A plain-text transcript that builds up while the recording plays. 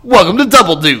Welcome to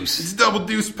Double Deuce. It's Double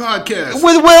Deuce Podcast.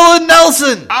 With Will and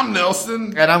Nelson. I'm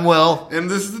Nelson. And I'm Will. And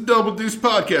this is the Double Deuce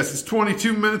Podcast. It's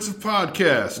 22 minutes of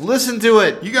podcast. Listen to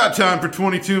it. You got time for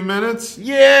 22 minutes?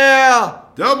 Yeah.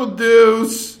 Double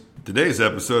Deuce. Today's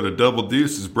episode of Double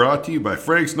Deuce is brought to you by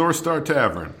Frank's North Star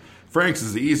Tavern. Frank's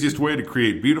is the easiest way to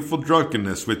create beautiful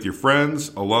drunkenness with your friends,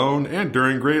 alone, and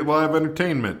during great live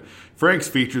entertainment. Frank's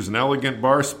features an elegant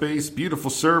bar space,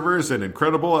 beautiful servers, and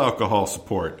incredible alcohol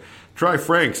support. Try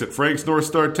Frank's at Frank's North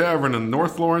Star Tavern in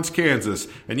North Lawrence, Kansas,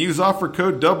 and use offer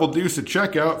code Double Deuce at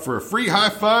checkout for a free high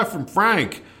five from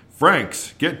Frank.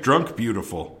 Frank's, get drunk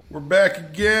beautiful. We're back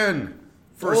again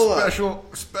for a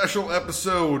special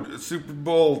episode, a Super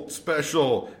Bowl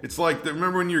special. It's like,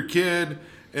 remember when you're a kid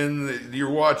and you're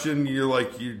watching, you're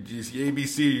like, you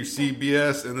ABC, your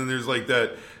CBS, and then there's like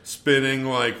that spinning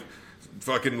like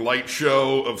fucking light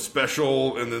show of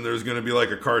special, and then there's going to be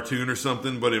like a cartoon or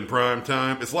something, but in prime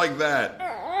time. It's like that.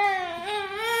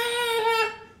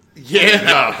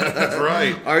 Yeah. That's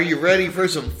right. Are you ready for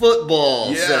some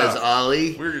football, says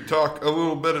Ollie. We're going to talk a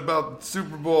little bit about the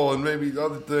Super Bowl and maybe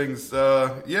other things.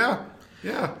 Yeah.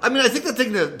 I mean, I think the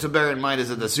thing to bear in mind is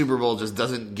that the Super Bowl just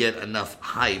doesn't get enough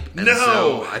hype. And No.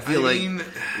 so I feel like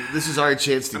this is our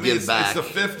chance to give back.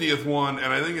 It's the 50th one,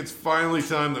 and I think it's finally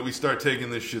time that we start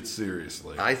taking this shit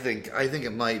seriously. I think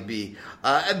it might be.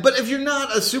 But if you're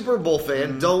not a Super Bowl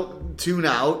fan, don't tune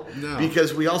out. No.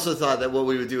 Because we also thought that what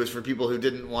we would do is for people who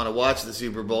didn't want to watch the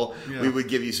Super Bowl, we would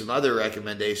give you some other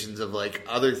recommendations of like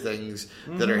other things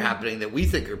that are happening that we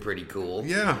think are pretty cool.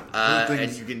 Yeah.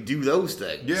 And you can do those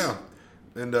things. Yeah.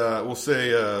 And we'll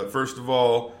say, first of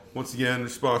all, once again, we're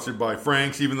sponsored by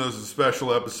Frank's, even though it's a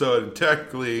special episode, and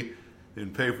technically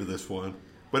didn't pay for this one.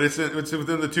 But it's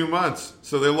within the 2 months,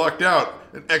 so they lucked out.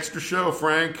 An extra show,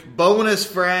 Frank. Bonus,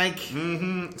 Frank.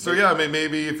 Mm-hmm. So yeah,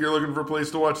 maybe if you're looking for a place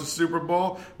to watch the Super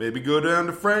Bowl, maybe go down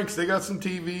to Frank's. They got some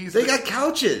TVs. They got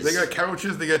couches. They got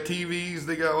couches. They got TVs.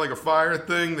 They got like a fire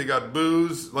thing. They got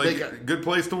booze. Like good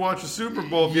place to watch the Super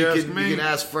Bowl. If you ask me, you can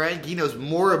ask Frank. He knows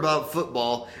more about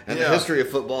football and the history of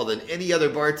football than any other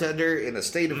bartender in the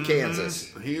state of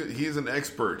Kansas. He's an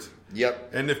expert.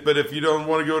 Yep. But if you don't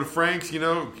want to go to Frank's, you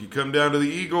come down to the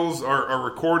Eagles, our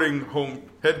recording home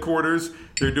headquarters.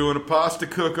 They're doing a pasta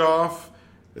cook-off.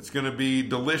 It's going to be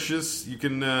delicious. You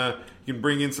can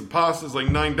bring in some pasta. It's like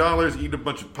 $9. Eat a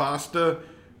bunch of pasta.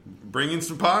 Bring in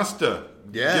some pasta.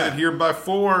 Yeah. Get it here by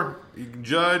 4. You can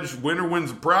judge. Winner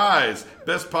wins a prize.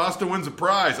 Best pasta wins a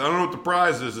prize. I don't know what the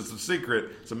prize is. It's a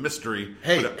secret. It's a mystery.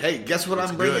 Hey, guess what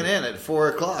I'm bringing in at 4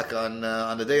 o'clock on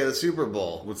the day of the Super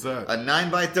Bowl? What's that? A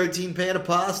 9x13 pan of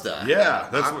pasta. Yeah,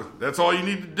 that's all you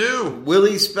need to do.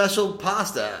 Willie's special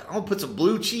pasta. I'm going to put some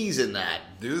blue cheese in that.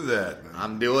 Do that.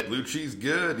 I'm doing it. Blue cheese,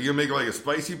 good. You gonna make like a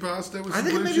spicy pasta with some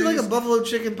blue cheese? I think maybe like a buffalo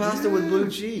chicken pasta with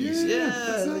blue cheese. Yeah,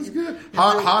 that sounds good.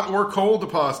 Hot or cold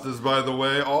pastas, by the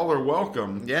way, all are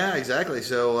welcome. Yeah, exactly.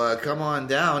 So come on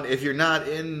down. If you're not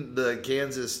in the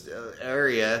Kansas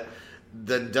area,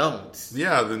 then don't.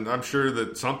 Yeah, then I'm sure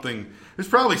that there's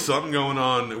probably something going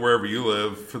on wherever you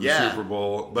live for the Super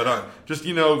Bowl. But just,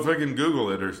 fucking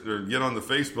Google it or get on the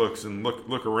Facebooks and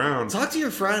look around. Talk to your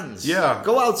friends. Yeah.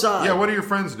 Go outside. Yeah, what are your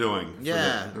friends doing for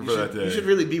that day? You should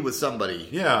really be with somebody.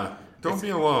 Yeah, don't be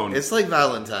alone. It's like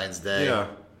Valentine's Day. Yeah.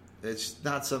 It's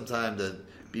not some time to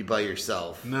be by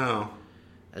yourself. No.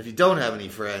 And if you don't have any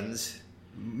friends,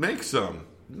 make some.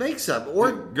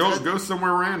 Or go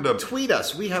somewhere random. Tweet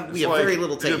us. We have very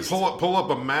little taste. Pull up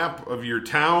a map of your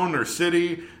town or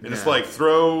city, and it's like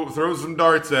throw some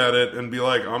darts at it and be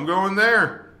like, I'm going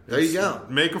there. There you go.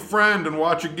 Make a friend and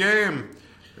watch a game,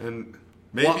 and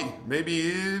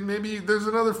maybe there's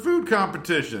another food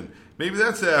competition. Maybe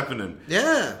that's happening.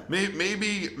 Yeah.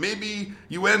 Maybe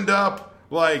you end up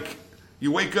like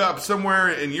you wake up somewhere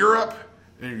in Europe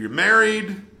and you're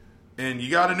married. And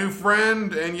you got a new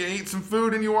friend, and you ate some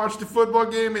food, and you watched a football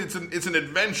game. It's an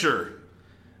adventure.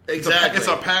 Exactly. It's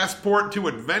a passport to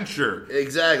adventure.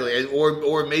 Exactly.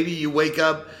 Or maybe you wake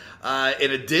up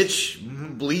in a ditch,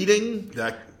 bleeding,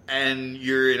 and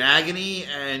you're in agony,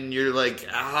 and you're like,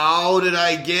 "How did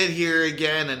I get here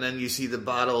again?" And then you see the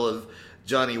bottle of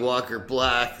Johnny Walker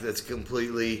Black that's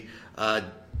completely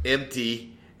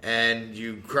empty, and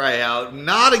you cry out,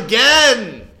 "Not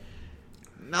again!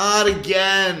 Not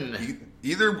again!"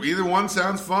 Either one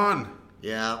sounds fun.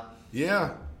 Yeah.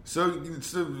 Yeah. So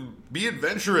be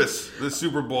adventurous this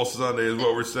Super Bowl Sunday is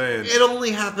what we're saying. It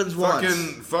only happens once.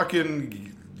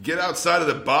 Fucking get outside of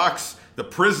the box, the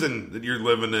prison that you're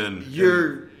living in.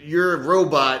 You're a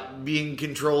robot being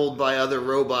controlled by other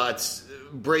robots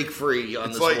break free on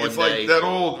It's this one it's day. like that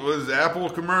old Apple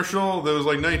commercial that was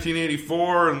like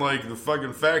 1984, and like the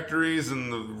fucking factories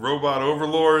and the robot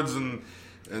overlords, and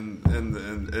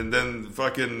then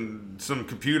fucking some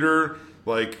computer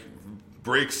like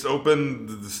breaks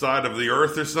open the side of the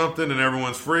earth or something, and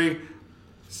everyone's free.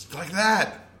 It's like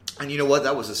that. And you know what?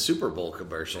 That was a Super Bowl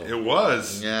commercial. It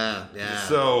was. Yeah.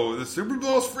 So the Super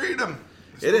Bowl's freedom.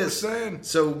 That's It what is. we're saying.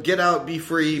 So get out, be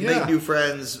free, Yeah. make new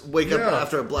friends, wake up Yeah.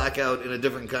 after a blackout in a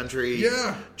different country.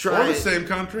 Yeah. Try or the it. same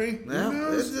country. Who Yeah,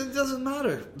 knows? it doesn't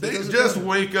matter. It They doesn't just matter.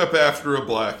 wake up after a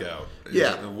blackout.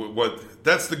 Yeah.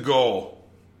 That's the goal.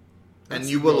 And That's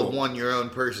you the will goal. have won your own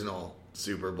personal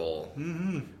Super Bowl,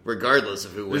 regardless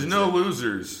of who wins. There's no it.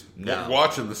 losers No.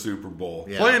 watching the Super Bowl.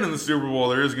 Yeah. Playing in the Super Bowl,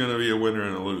 there is going to be a winner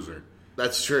and a loser.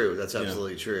 That's true. That's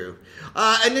absolutely true.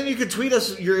 And then you can tweet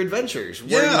us your adventures.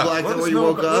 Where Yeah, you blacked let out, us where you know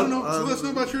woke about, up. let us know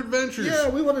about your adventures. Yeah,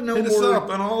 we want to know hit more. us up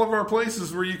on all of our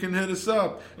places where you can hit us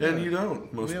up, and you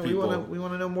don't. Most Yeah, people. we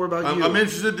want to know more about you. I'm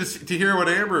interested to hear what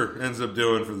Amber ends up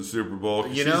doing for the Super Bowl.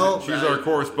 You know, she's our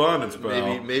correspondence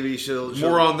pal. Maybe she'll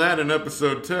More on that in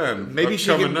episode 10. Maybe she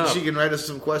coming up. can write us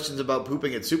some questions about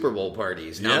pooping at Super Bowl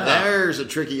parties. Now Yeah. there's a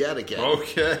tricky etiquette.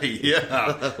 Okay,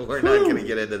 yeah. We're not going to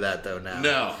get into that though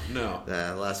now. No.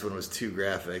 The last one was too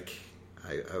graphic.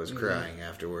 I was crying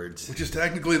afterwards. Which is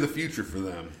technically the future for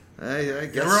them. I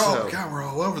guess We're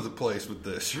all over the place with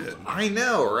this shit. I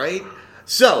know, right?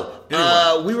 So,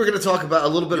 Anyway. we were going to talk about a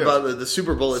little bit Yeah. about the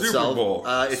Super Bowl Super itself. Bowl.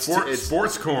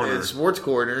 Sports Corner. It's Sports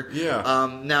Corner. Yeah.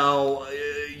 Now,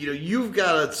 you've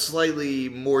got a slightly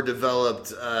more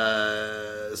developed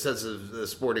sense of the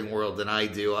sporting world than I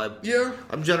do.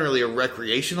 I'm generally a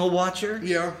recreational watcher.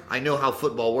 Yeah. I know how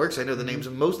football works. I know the names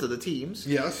of most of the teams.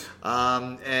 Yes.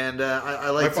 And I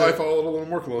like I to follow it a little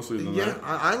more closely than yeah, that.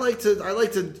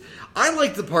 I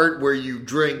like the part where you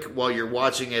drink while you're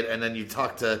watching it, and then you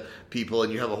talk to people,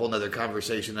 and you have a whole nother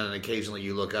conversation, and then occasionally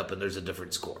you look up, and there's a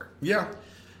different score. Yeah.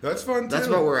 That's fun, too. That's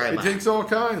about where I'm It at. takes all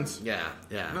kinds. Yeah.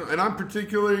 No, and I'm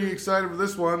particularly excited for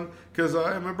this one because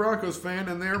I am a Broncos fan,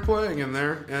 and they're playing in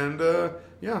there. And,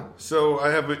 so I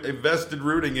have a vested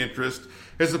rooting interest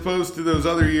as opposed to those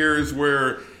other years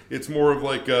where it's more of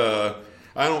like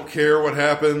I don't care what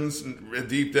happens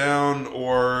deep down,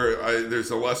 or there's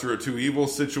a lesser of two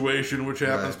evils situation, which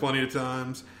happens plenty of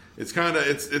times. It's kind of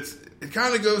it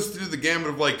kind of goes through the gamut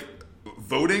of like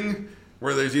voting,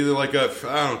 where there's either like I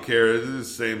don't care, this is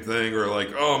the same thing, or like,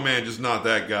 oh man, just not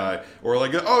that guy, or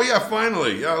like, oh yeah,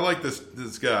 finally, yeah, I like this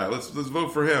guy, let's vote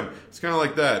for him. It's kind of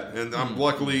like that, and I'm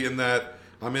luckily in that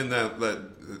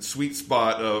sweet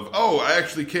spot of, oh, I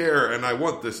actually care and I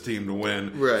want this team to win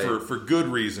for good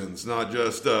reasons, not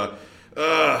just I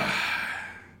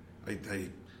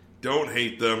don't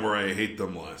hate them or I hate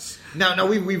them less. Now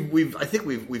I think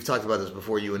we've talked about this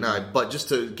before, you and I, but just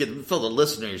to fill the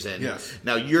listeners in. Yes.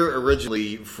 Now you're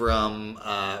originally from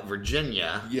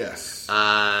Virginia. Yes.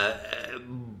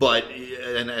 But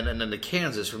and then to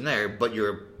Kansas from there, but you're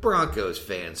a Broncos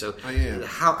fan. So I am.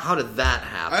 How did that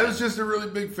happen? I was just a really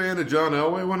big fan of John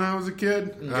Elway when I was a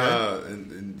kid. Okay.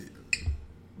 And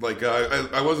like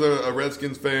I was a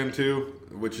Redskins fan too,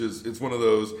 it's one of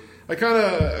those I kind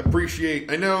of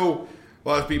appreciate. I know a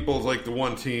lot of people like the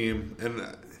one team, and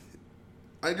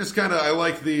I just kind of I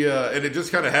like the and it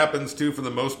just kind of happens too for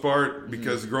the most part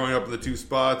because growing up in the two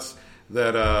spots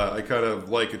that I kind of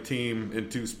like a team in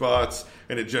two spots,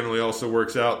 and it generally also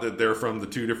works out that they're from the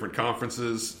two different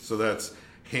conferences, so that's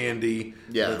handy.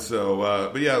 Yeah. And so,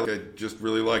 but yeah, I just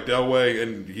really liked Elway,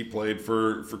 and he played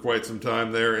for quite some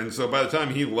time there, and so by the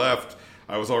time he left,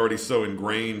 I was already so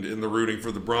ingrained in the rooting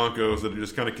for the Broncos that it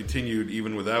just kind of continued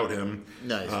even without him.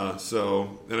 Nice.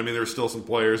 And I mean, there were still some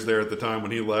players there at the time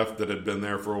when he left that had been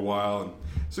there for a while. And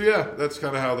so, yeah, that's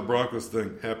kind of how the Broncos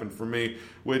thing happened for me,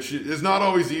 which is not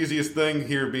always the easiest thing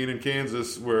here being in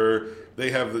Kansas, where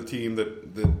they have the team that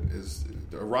is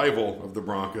a rival of the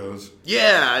Broncos.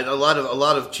 Yeah, a lot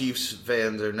of Chiefs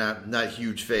fans are not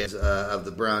huge fans of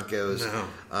the Broncos.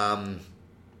 No.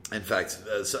 In fact,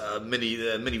 many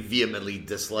vehemently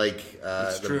dislike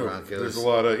the Broncos. There's a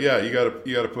lot of you got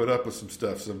to put up with some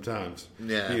stuff sometimes.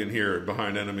 Yeah. Being here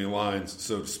behind enemy lines,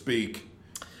 so to speak.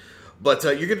 But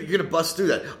you're gonna bust through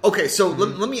that. Okay, so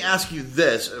let me ask you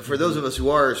this: for those of us who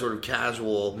are sort of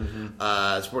casual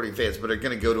sporting fans, but are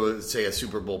going to go to a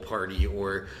Super Bowl party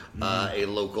or a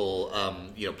local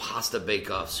pasta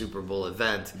bake-off Super Bowl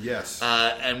event, Yes,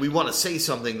 and we want to say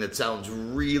something that sounds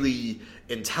really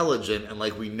intelligent and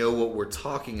like we know what we're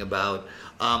talking about.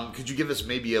 Could you give us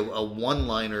maybe a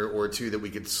one-liner or two that we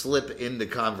could slip into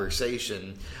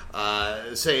conversation,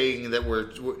 saying that we're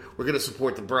going to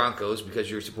support the Broncos because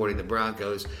you're supporting the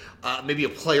Broncos? Maybe a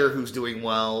player who's doing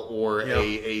well, or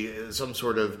a some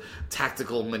sort of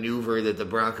tactical maneuver that the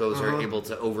Broncos are able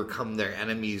to overcome their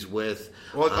enemies with.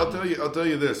 Well, I'll tell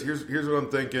you this. Here's what I'm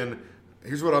thinking.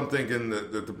 Here's what I'm thinking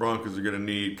that the Broncos are going to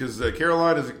need, because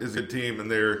Carolina is a good team and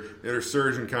they're a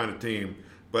surging kind of team.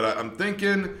 But I'm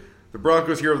thinking the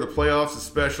Broncos here of the playoffs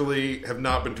especially have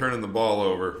not been turning the ball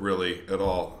over really at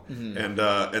all, and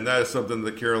that is something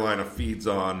that Carolina feeds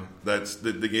on. That's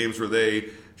the games where they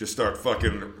just start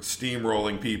fucking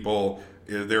steamrolling people.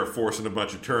 They're forcing a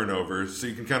bunch of turnovers, so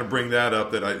you can kind of bring that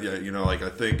up. That I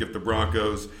think if the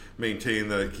Broncos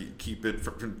maintain keep it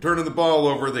from turning the ball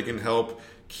over, they can help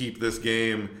keep this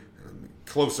game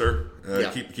closer.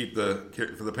 Keep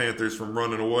the Panthers from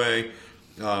running away.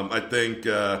 I think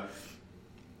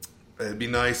it'd be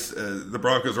nice. The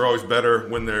Broncos are always better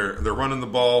when they're running the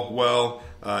ball well.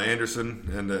 Anderson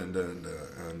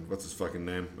and what's his fucking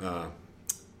name?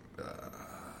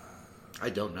 I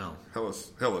don't know.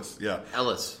 Hillis, yeah.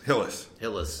 Hillis.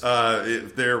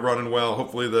 If they're running well,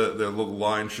 hopefully the little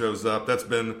line shows up. That's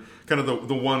been kind of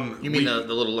the one. You mean the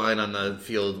little line on the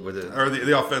field where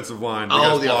the offensive line?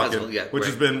 The offensive, which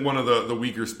has been one of the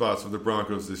weaker spots of the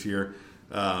Broncos this year.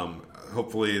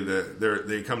 Hopefully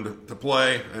they come to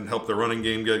play and help the running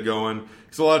game get going.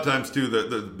 Because a lot of times too,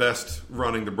 the best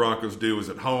running the Broncos do is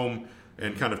at home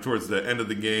and kind of towards the end of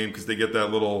the game, because they get that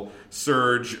little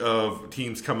surge of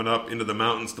teams coming up into the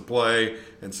mountains to play.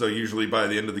 And so usually by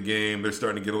the end of the game, they're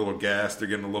starting to get a little gassed. They're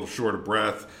getting a little short of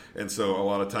breath. And so a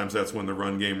lot of times that's when the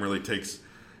run game really takes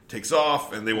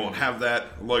off, and they won't have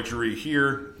that luxury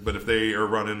here. But if they are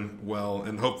running well,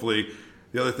 and hopefully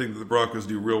the other thing that the Broncos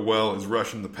do real well is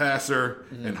rushing the passer,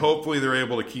 and hopefully they're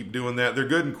able to keep doing that. They're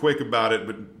good and quick about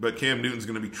it, but Cam Newton's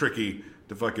going to be tricky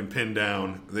to fucking pin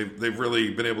down. They've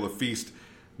really been able to feast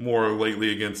more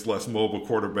lately against less mobile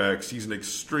quarterbacks. He's an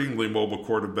extremely mobile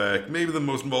quarterback, maybe the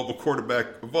most mobile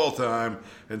quarterback of all time,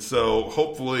 and so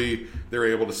hopefully they're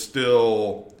able to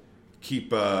still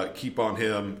keep on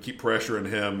him, keep pressuring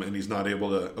him, and he's not able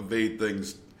to evade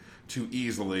things too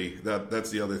easily. That's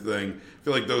the other thing. I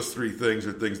feel like those three things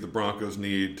are things the Broncos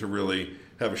need to really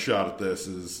have a shot at this,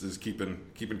 is keeping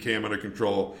Cam under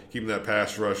control, keeping that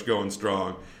pass rush going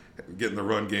strong, getting the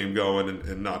run game going,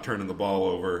 and not turning the ball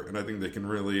over. And I think they can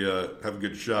really have a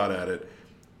good shot at it.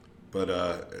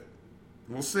 But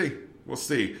we'll see.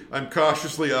 I'm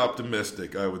cautiously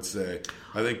optimistic, I would say.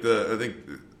 I think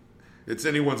it's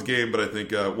anyone's game, but I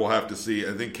think we'll have to see.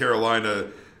 I think Carolina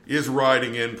is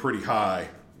riding in pretty high,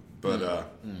 but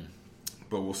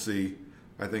we'll see.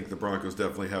 I think the Broncos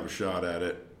definitely have a shot at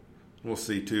it. We'll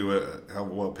see, too, how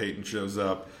well Peyton shows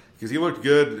up. Because he looked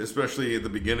good, especially at the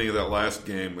beginning of that last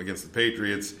game against the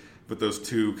Patriots. But those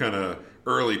two kind of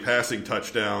early passing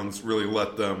touchdowns really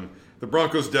let them. The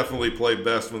Broncos definitely play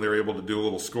best when they're able to do a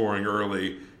little scoring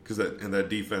early, because that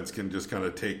defense can just kind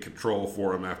of take control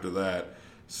for them after that.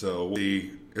 So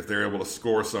if they're able to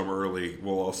score some early,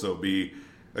 will also be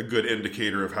a good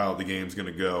indicator of how the game's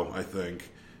going to go, I think.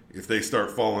 If they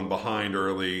start falling behind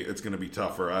early, it's going to be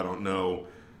tougher. I don't know.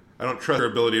 I don't trust their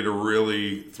ability to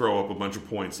really throw up a bunch of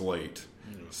points late.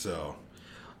 So,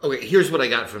 okay, here's what I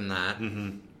got from that.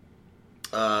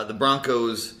 The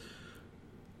Broncos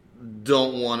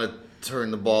don't want to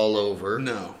turn the ball over.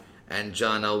 No. And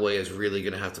John Elway is really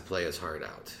going to have to play his heart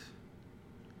out.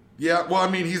 Yeah, well, I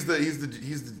mean, he's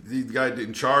the guy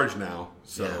in charge now,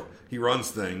 so he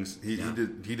runs things. He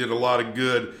did a lot of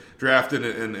good drafting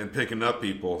and picking up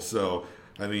people. So,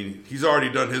 I mean, he's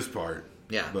already done his part.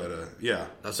 Yeah, but yeah.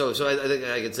 So I think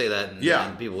I could say that,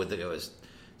 and people would think I was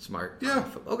smart. Yeah.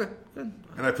 Okay. Good.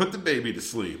 And I put the baby to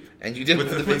sleep. And you did put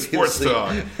the baby sports to sleep.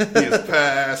 Talk. He is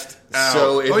passed out.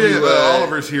 So if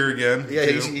Oliver's here again. Yeah,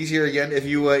 he's here again. If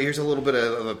you here's a little bit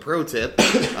of a pro tip: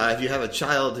 if you have a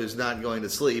child who's not going to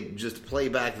sleep, just play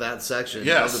back that section of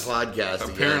the podcast.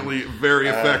 Apparently, very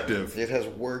effective. It has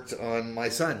worked on my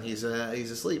son. He's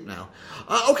asleep now.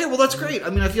 Okay, well that's great.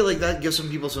 I mean, I feel like that gives some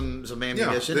people some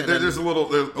ammunition. Yeah, there's a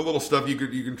little stuff you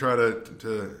can try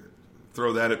to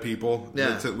throw that at people.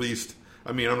 Yeah. It's at least.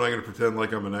 I mean, I'm not going to pretend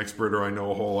like I'm an expert or I know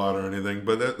a whole lot or anything,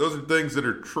 but those are things that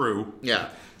are true. Yeah.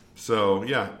 So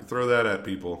throw that at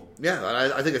people.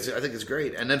 Yeah, I think it's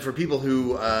great. And then for people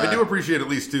who I do appreciate at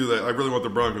least too that I really want the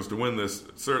Broncos to win this,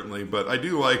 certainly, but I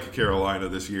do like Carolina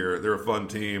this year. They're a fun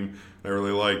team. I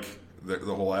really like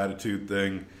the whole attitude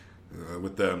thing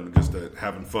with them, just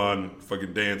having fun,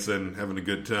 fucking dancing, having a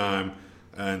good time.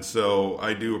 And so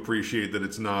I do appreciate that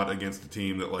it's not against a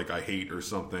team that like I hate or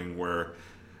something where,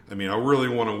 I mean, I really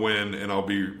want to win and I'll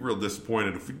be real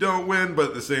disappointed if we don't win, but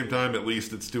at the same time, at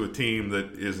least it's to a team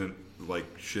that isn't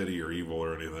like shitty or evil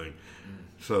or anything.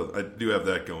 So I do have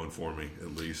that going for me,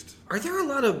 at least. Are there a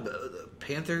lot of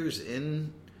Panthers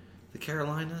in the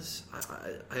Carolinas?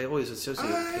 I always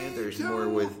associate Panthers more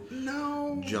with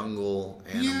jungle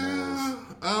animals. Yeah,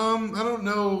 I don't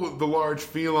know the large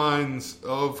felines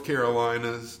of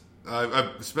Carolinas.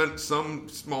 I've spent some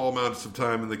small amounts of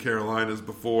time in the Carolinas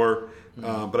before,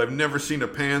 but I've never seen a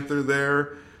panther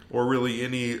there or really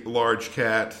any large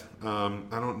cat. I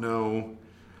don't know.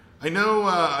 I know,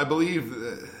 I believe,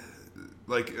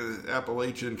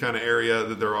 Appalachian kind of area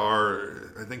that there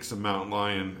are, I think, some mountain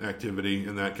lion activity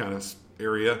in that kind of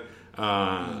area.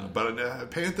 But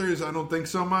panthers, I don't think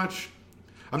so much.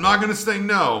 I'm not going to say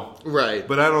no, right?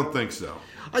 But I don't think so.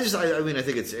 I mean, I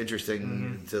think it's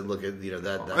interesting to look at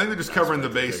that. I think they're just covering the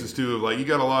bases too. Of, like, you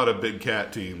got a lot of big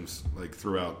cat teams like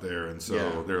throughout there, and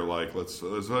so they're like, let's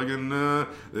fucking.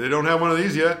 They don't have one of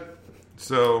these yet,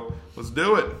 so let's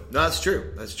do it. No, that's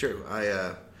true. That's true.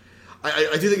 I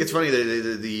do think it's funny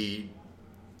that the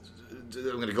I'm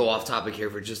going to go off topic here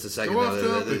for just a second.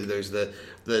 There's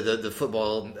the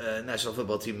football national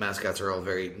football team mascots are all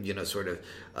very sort of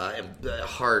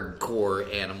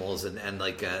hardcore animals and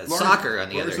like soccer on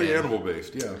the other hand, animal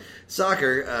based, yeah.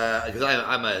 Soccer because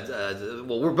I'm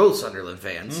we're both Sunderland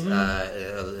fans,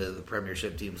 the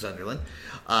Premiership team Sunderland,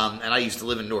 and I used to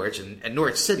live in Norwich and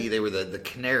Norwich City. They were the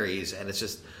Canaries, and it's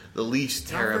just the least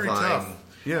terrifying.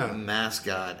 Yeah,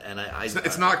 mascot, and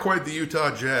it's not quite the Utah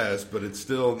Jazz, but it's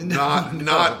still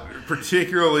not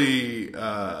particularly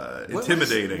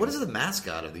intimidating. What is the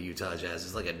mascot of the Utah Jazz?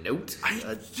 Is it like a note?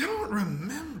 I don't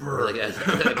remember. Like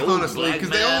an honestly,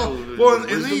 because they all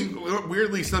and they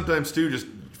weirdly sometimes too just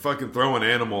fucking throw an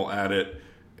animal at it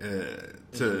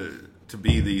to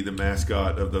be the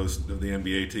mascot of the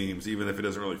NBA teams, even if it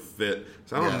doesn't really fit.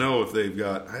 So I don't know if they've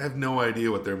got. I have no idea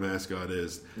what their mascot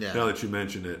is. Yeah. Now that you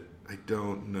mention it. I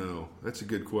don't know. That's a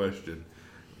good question.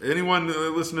 Anyone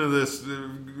listening to this,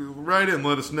 write in and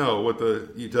let us know what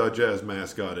the Utah Jazz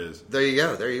mascot is. There you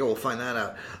go. We'll find that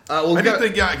out. I did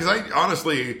think, because I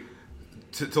honestly,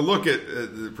 to look at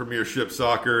the Premiership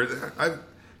soccer, I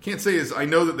can't say I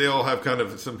know that they all have kind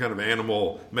of some kind of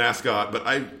animal mascot, but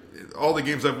all the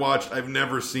games I've watched, I've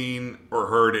never seen or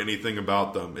heard anything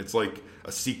about them. It's like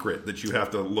a secret that you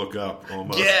have to look up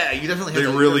almost. Yeah, you definitely have to.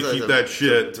 They really keep that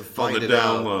shit on the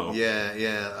down low. Yeah.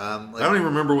 I don't even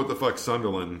remember what the fuck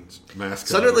Sunderland's mascot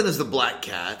Sunderland is the Black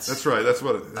Cats. That's right. That's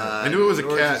what I knew it was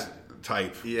a cat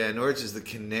type. Yeah, but is the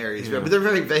Canaries. Yeah. But they're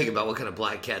very vague about what kind of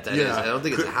black cat that is. I don't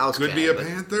think it's a house cat. Could be a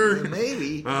panther.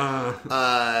 Maybe.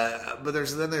 But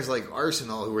there's like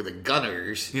Arsenal, who are the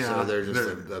Gunners. Yeah. So they're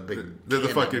just a big They're the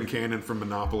fucking cannon from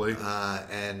Monopoly.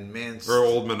 And or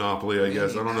old Monopoly, I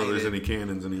guess. I don't know if there's any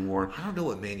cannons anymore. I don't know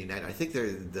what Man United. I think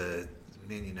they're the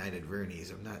Man United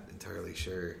Roonies. I'm not entirely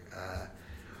sure.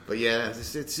 But yeah,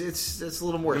 it's a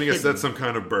little more. I guess that's some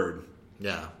kind of bird.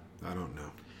 Yeah. I don't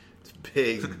know.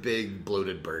 Big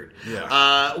bloated bird.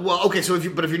 Yeah. Well, okay. So if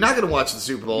you're not going to watch the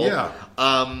Super Bowl,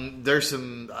 there's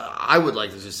some. I would like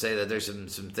to just say that there's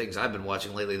some things I've been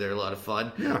watching lately that are a lot of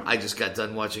fun. Yeah. I just got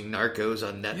done watching Narcos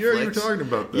on Netflix. Yeah, you were talking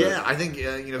about that. Yeah, I think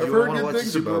if you want to watch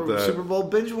the Super Bowl,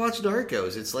 binge watch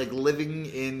Narcos. It's like living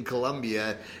in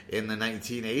Colombia in the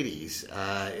 1980s.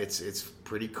 It's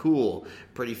pretty cool,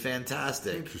 pretty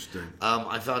fantastic. Interesting.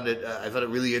 I found it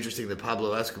really interesting that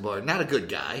Pablo Escobar, not a good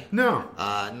guy. No.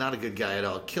 Not a good guy at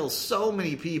all. Kills so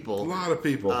many people. A lot of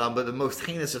people. But the most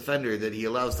heinous offender that he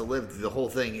allows to live through the whole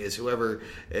thing is whoever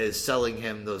is selling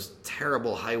him those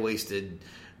terrible high-waisted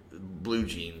blue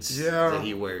jeans that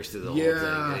he wears through the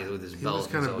whole thing with his belt. He was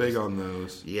kind of big on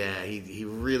those. Yeah, he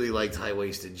really liked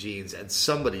high-waisted jeans, and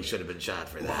somebody should have been shot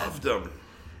for that. Loved them.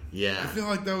 Yeah, I feel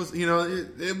like that was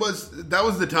that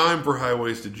was the time for high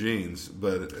waisted jeans,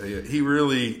 but he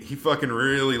fucking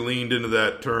really leaned into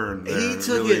that turn. He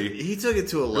took it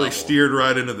to a level. Really steered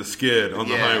right into the skid on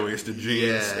the high waisted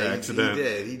jeans accident.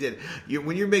 He did.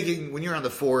 When you're on the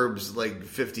Forbes like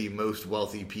 50 most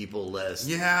wealthy people list,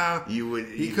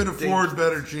 he could afford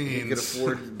better jeans. He could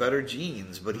afford better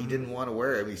jeans, but he didn't want to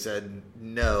wear them. He said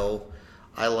no.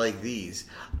 I like these,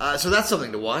 so that's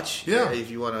something to watch. Yeah, if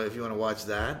you want to watch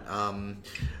that.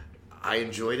 I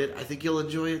enjoyed it. I think you'll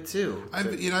enjoy it too.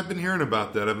 I've been hearing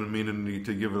about that. I've been meaning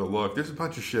to give it a look. There's a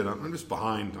bunch of shit. I'm just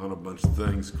behind on a bunch of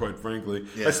things, quite frankly.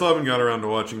 Yeah. I still haven't got around to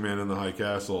watching Man in the High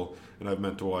Castle, and I've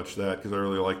meant to watch that because I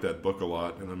really like that book a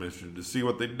lot, and I'm interested to see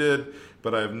what they did,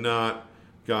 but I have not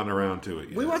gotten around to it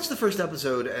yet. We watched the first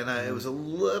episode, and it was a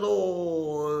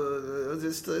little.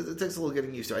 takes a little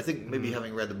getting used to. I think maybe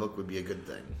having read the book would be a good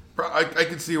thing. I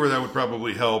could see where that would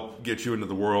probably help get you into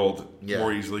the world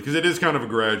more easily, because it is kind of a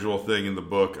gradual thing in the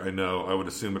book. I know. I would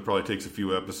assume it probably takes a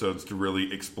few episodes to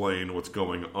really explain what's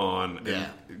going on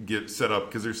and get set up,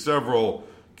 because there's several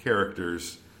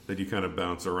characters that you kind of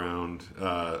bounce around.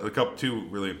 Two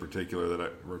really in particular that I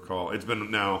recall. It's been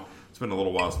a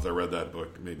little while since I read that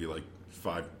book, maybe like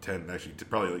 5-10, actually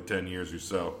probably like 10 years or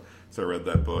so since I read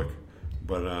that book.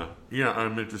 But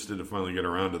I'm interested to finally get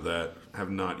around to that. Have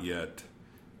not yet.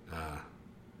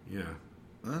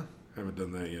 Haven't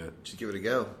done that yet. Just give it a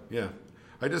go. Yeah,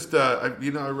 I just I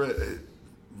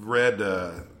read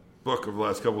a book over the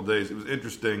last couple of days. It was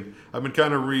interesting. I've been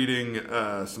kind of reading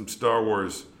some Star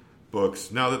Wars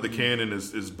books now that the canon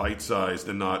is bite-sized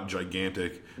and not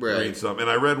gigantic. Right. Read some, and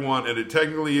I read one, and it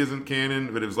technically isn't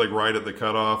canon, but it was like right at the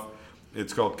cutoff.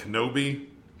 It's called Kenobi,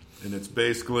 and it's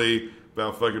basically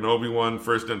about fucking Obi-Wan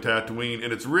first on Tatooine,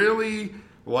 and it's really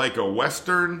like a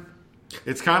Western.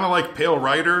 It's kind of like Pale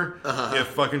Rider if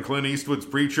fucking Clint Eastwood's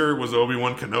preacher was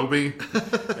Obi-Wan Kenobi,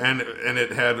 and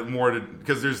it had more to,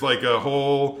 because there's like a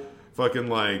whole fucking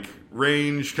like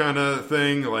range kind of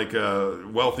thing, like a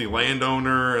wealthy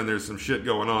landowner, and there's some shit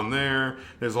going on there.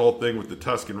 There's a whole thing with the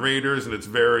Tusken Raiders, and it's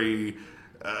very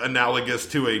analogous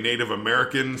to a Native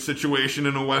American situation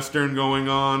in a Western going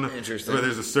on. Interesting. Where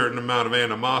there's a certain amount of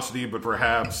animosity, but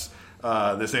perhaps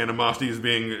this animosity is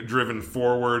being driven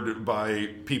forward by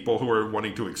people who are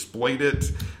wanting to exploit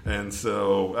it. And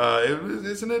so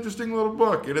it's an interesting little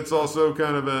book. And it's also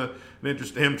kind of an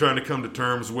interest, him trying to come to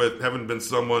terms with having been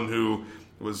someone who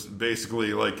was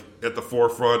basically like at the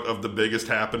forefront of the biggest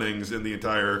happenings in the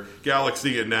entire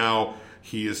galaxy, and now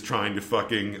he is trying to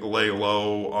fucking lay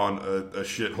low on a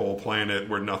shithole planet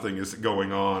where nothing is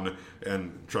going on,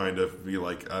 and trying to be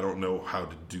like, I don't know how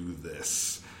to do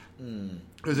this.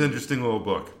 It was an interesting little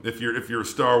book. If you're a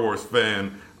Star Wars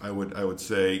fan, I would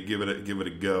say give it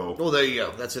a go. Well, there you go.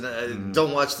 That's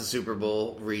don't watch the Super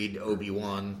Bowl. Read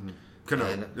Obi-Wan.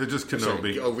 Kenobi. Just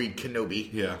Kenobi. Read Kenobi.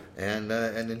 Yeah, and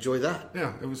enjoy that.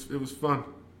 Yeah, it was fun.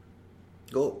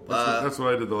 Cool. That's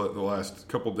what I did the last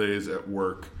couple days at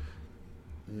work.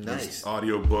 Nice. Just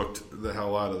audio booked the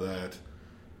hell out of that.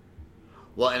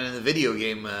 Well, and in the video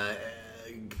game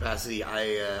capacity,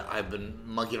 I've been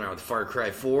monkeying around with Far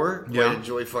Cry 4. Yeah. I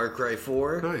enjoy Far Cry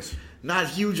 4. Nice. Not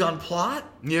huge on plot.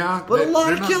 Yeah. But a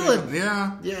lot of killing.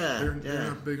 Yeah. Yeah.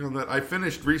 Not big on that. I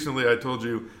finished recently, I told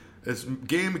you, this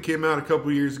game that came out a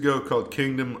couple years ago called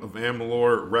Kingdom of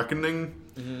Amalur Reckoning,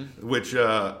 which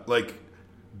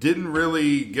didn't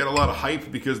really get a lot of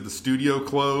hype because the studio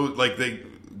closed. Like, they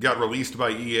got released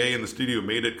by EA and the studio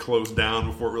made it close down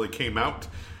before it really came out,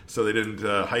 so they didn't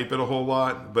hype it a whole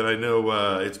lot. But I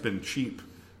know it's been cheap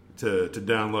to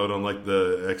download on like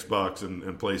the Xbox and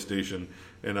PlayStation,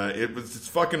 and it's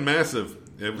fucking massive.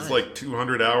 It was like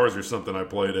 200 hours or something. I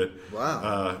played it.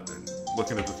 Wow.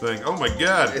 Looking at the thing. Oh my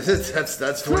god.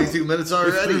 That's 22 minutes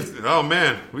already. Oh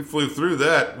man, we flew through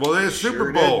that. Well, there's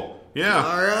Super Bowl. Did. Yeah.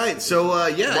 All right. So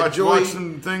watch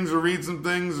some things, or read some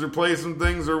things, or play some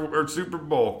things, or Super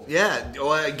Bowl. Yeah.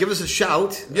 Give us a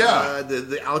shout. Yeah.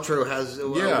 The outro has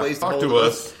ways to talk hold to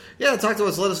us. Yeah, talk to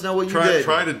us. Let us know what you did.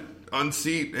 Try to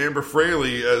unseat Amber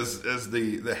Fraley as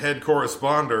the head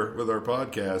corresponder with our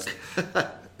podcast.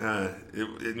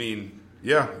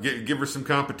 Give her some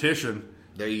competition.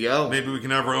 There you go. Maybe we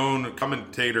can have our own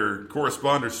commentator,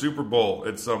 corresponder Super Bowl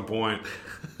at some point.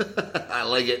 I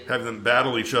like it. Have them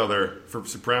battle each other for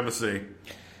supremacy.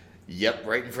 Yep,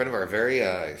 right in front of our very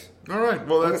eyes. All right.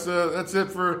 Well, that's it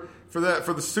for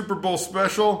the Super Bowl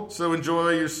special. So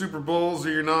enjoy your Super Bowls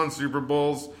or your non-Super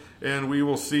Bowls, and we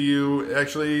will see you.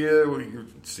 Actually,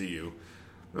 see you.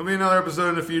 There'll be another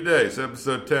episode in a few days,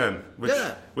 episode 10,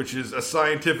 which is a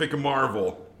scientific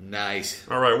marvel. Nice.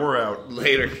 All right, we're out.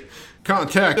 Later.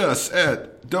 Contact us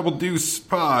at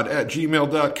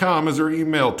doubledeucepod@gmail.com as our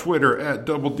email, Twitter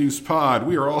 @doubledeucepod.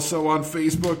 We are also on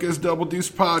Facebook as Double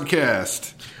Deuce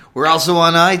Podcast. We're also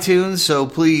on iTunes, so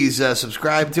please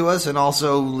subscribe to us and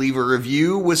also leave a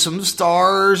review with some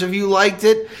stars if you liked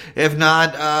it. If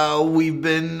not, we've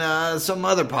been some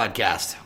other podcast.